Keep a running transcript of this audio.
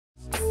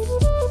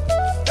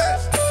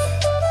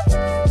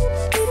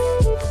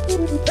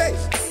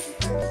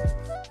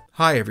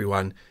Hi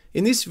everyone,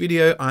 in this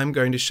video I'm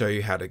going to show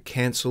you how to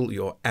cancel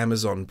your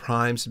Amazon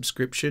Prime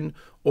subscription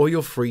or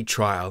your free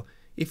trial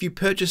if you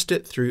purchased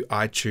it through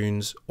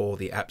iTunes or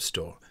the App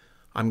Store.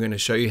 I'm going to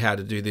show you how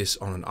to do this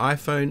on an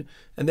iPhone,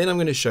 and then I'm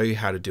going to show you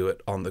how to do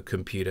it on the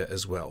computer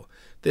as well.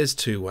 There's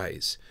two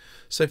ways.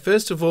 So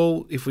first of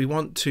all, if we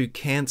want to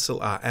cancel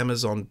our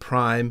Amazon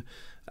Prime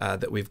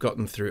that we've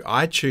gotten through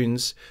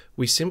iTunes,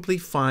 we simply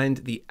find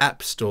the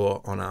App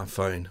Store on our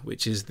phone,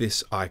 which is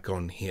this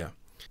icon here.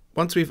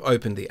 Once we've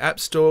opened the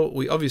App Store,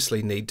 we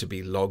obviously need to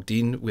be logged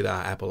in with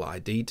our Apple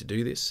ID to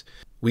do this.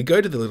 We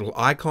go to the little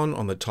icon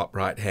on the top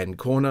right hand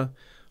corner.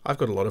 I've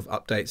got a lot of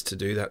updates to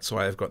do, that's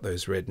why I've got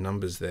those red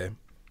numbers there.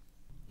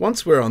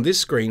 Once we're on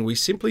this screen, we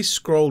simply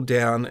scroll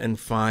down and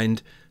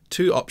find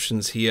two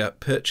options here,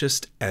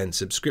 purchased and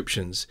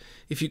subscriptions.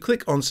 If you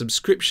click on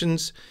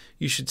subscriptions,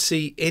 you should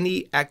see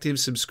any active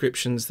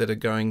subscriptions that are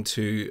going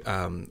to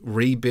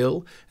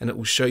rebill, and it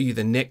will show you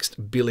the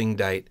next billing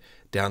date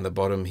down the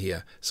bottom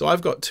here. So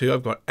I've got two.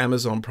 I've got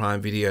Amazon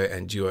Prime Video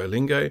and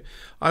Duolingo.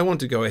 I want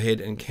to go ahead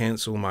and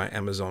cancel my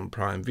Amazon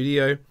Prime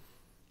Video.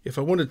 If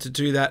I wanted to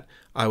do that,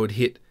 I would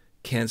hit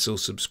cancel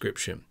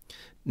subscription.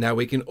 Now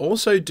we can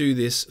also do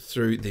this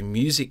through the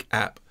music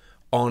app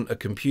on a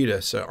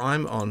computer. So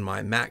I'm on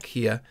my Mac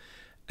here,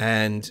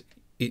 and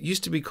it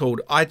used to be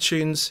called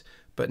iTunes,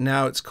 but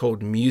now it's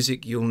called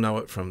Music. You'll know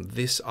it from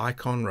this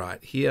icon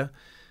right here.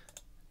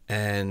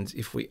 And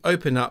if we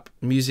open up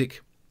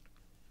Music,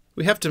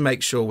 we have to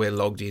make sure we're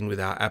logged in with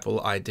our Apple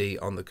ID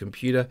on the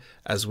computer,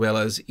 as well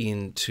as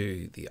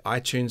into the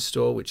iTunes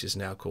store, which is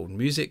now called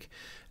Music.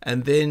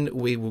 And then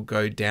we will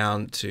go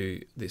down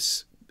to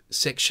this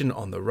section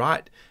on the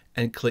right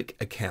and click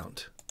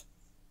Account.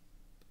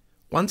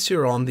 Once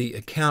you're on the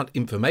account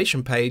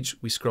information page,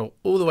 we scroll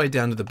all the way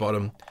down to the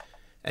bottom,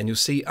 and you'll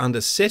see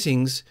under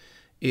Settings,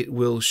 it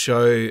will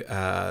show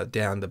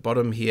down the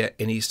bottom here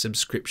any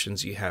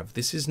subscriptions you have.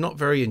 This is not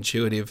very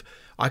intuitive.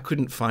 I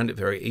couldn't find it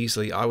very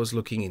easily. I was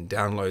looking in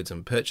downloads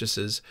and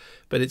purchases,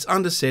 but it's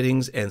under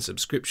Settings and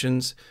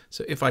Subscriptions.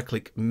 So if I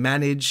click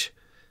Manage,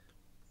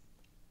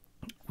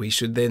 we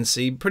should then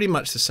see pretty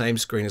much the same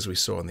screen as we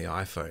saw on the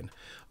iPhone.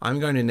 I'm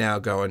going to now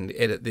go and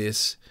edit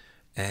this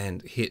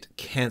and hit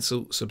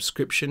Cancel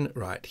Subscription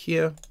right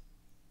here.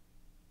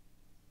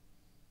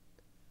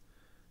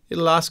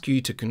 It'll ask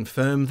you to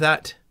confirm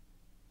that,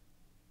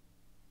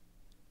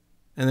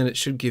 and then it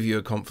should give you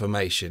a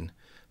confirmation.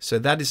 So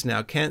that is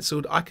now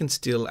cancelled. I can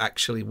still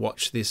actually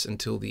watch this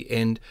until the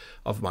end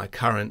of my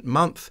current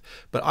month,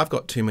 but I've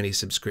got too many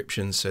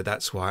subscriptions, so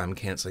that's why I'm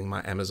cancelling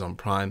my Amazon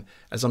Prime,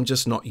 as I'm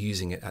just not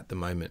using it at the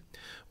moment.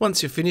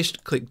 Once you're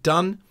finished, click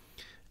Done,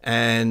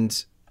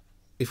 and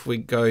if we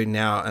go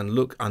now and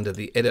look under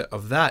the edit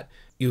of that,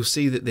 you'll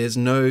see that there's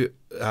no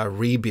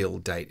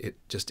rebill date. It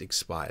just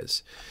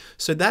expires.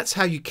 So that's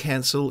how you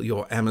cancel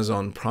your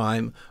Amazon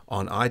Prime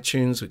on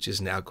iTunes, which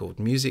is now called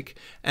Music,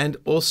 and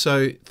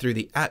also through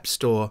the App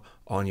Store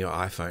on your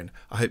iPhone.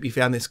 I hope you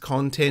found this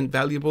content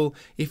valuable.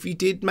 If you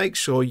did, make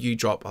sure you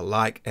drop a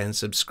like and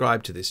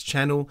subscribe to this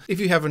channel. If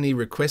you have any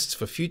requests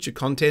for future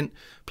content,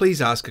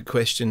 please ask a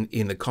question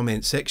in the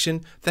comment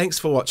section. Thanks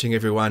for watching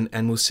everyone,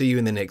 and we'll see you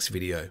in the next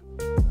video.